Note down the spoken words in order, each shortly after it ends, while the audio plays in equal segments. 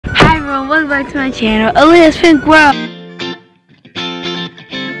everyone, welcome back to my channel, Elias Pink World.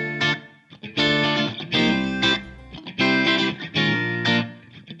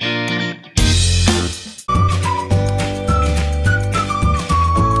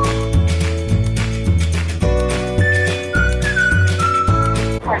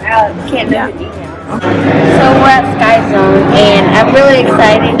 Can't do the details. So we're at Sky Zone and I'm really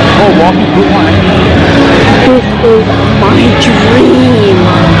excited. Oh, walking through one. This is my dream.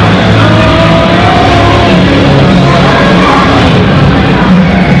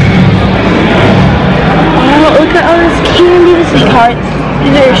 Oh, look at all this candy, the sweethearts.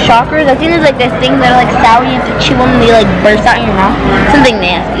 These are shockers. I think there's like this thing that like sour, you have to chew them and they like burst out in your mouth. Something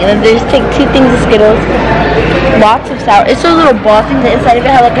nasty. And then they just take 2 things of Skittles. Lots of sour. It's those little ball things that inside of it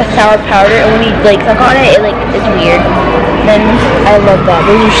have like a sour powder, and when you like suck on it, it's weird. Then I love that.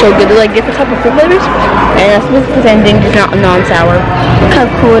 Those are so good. They're like different type of fruit flavors, and that's supposed to the same thing, just not non-sour. Look how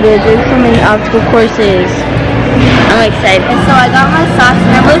cool it is. There's so many obstacle courses. I'm excited. And so I got my socks,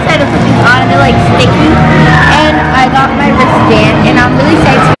 and I'm really excited to put these on, and they're like sticky. And I got my wristband, and I'm really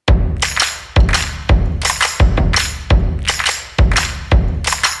excited to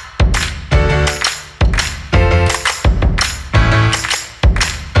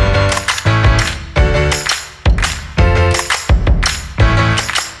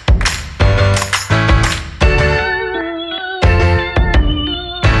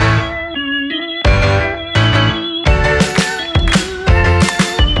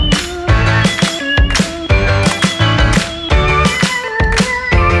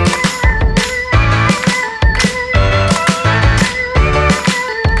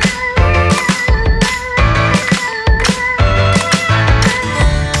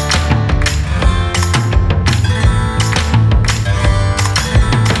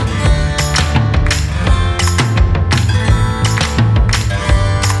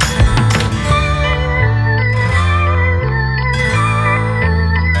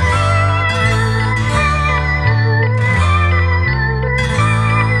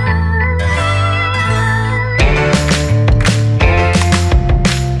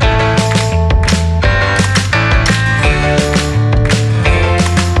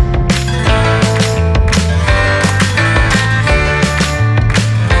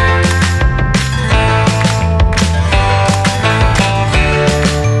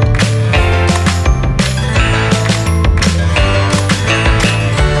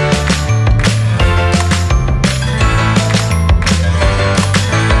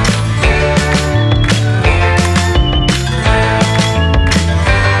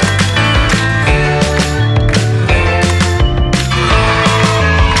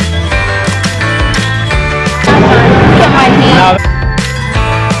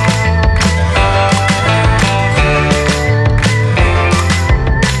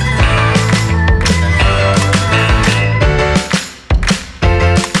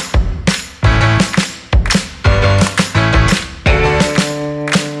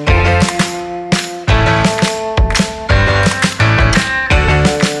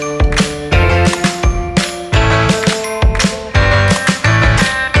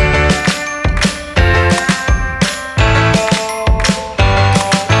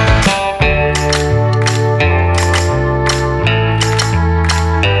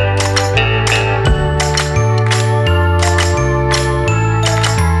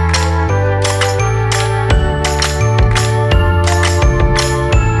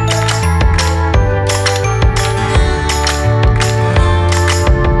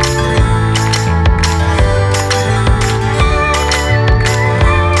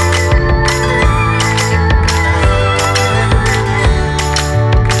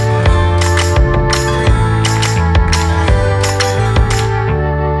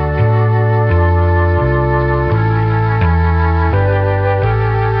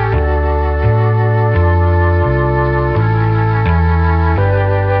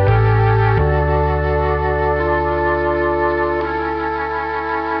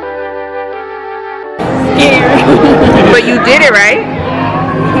But you did it, right?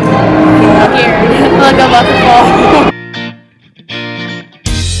 I'm scared. I feel like I'm about to fall.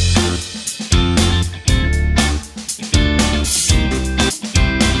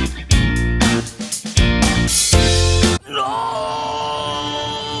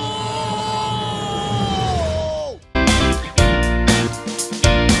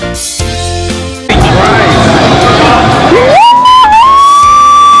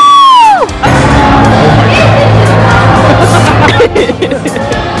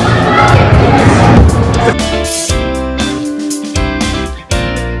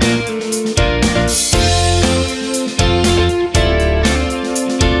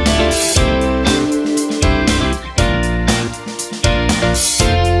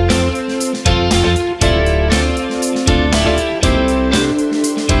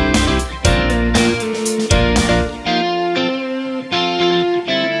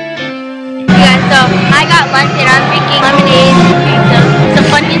 So I got lunch and I'm drinking lemonade, some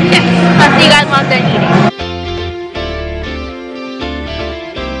Funyuns chips. I'll see you guys when I'm done eating.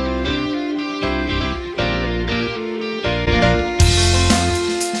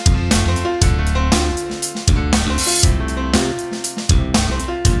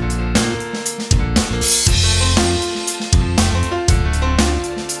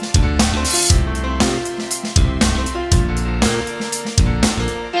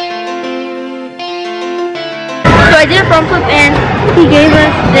 So I did a front flip and he gave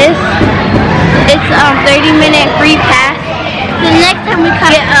us this. It's 30-minute free pass. The next time we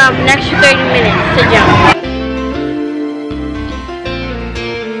come, get an extra 30 minutes to jump.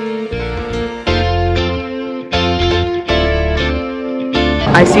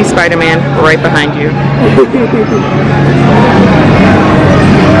 I see Spider-Man right behind you.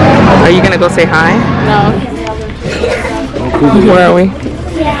 Are you gonna go say hi? No. Where are we?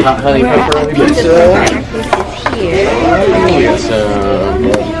 Honey pepperoni pizza. It's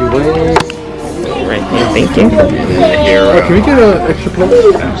Right here, thank you. can we get an extra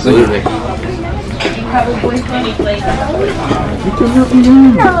plate? Absolutely.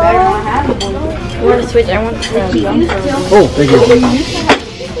 You want to switch? I want to switch. Oh, thank you.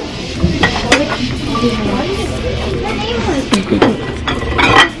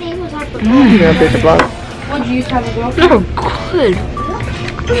 You gonna take the vlog? No, good.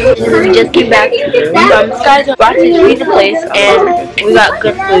 We just came back from Sky's watching Pizza Place and we got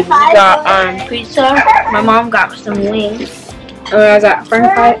good food. We got pizza, my mom got some wings, and I got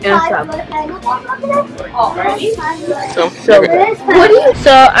french fry and sub. So good.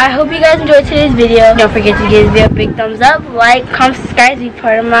 So I hope you guys enjoyed today's video. Don't forget to give this video a big thumbs up, like, comment, subscribe to be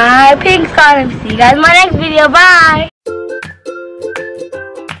part of my pig squad. See you guys in my next video. Bye!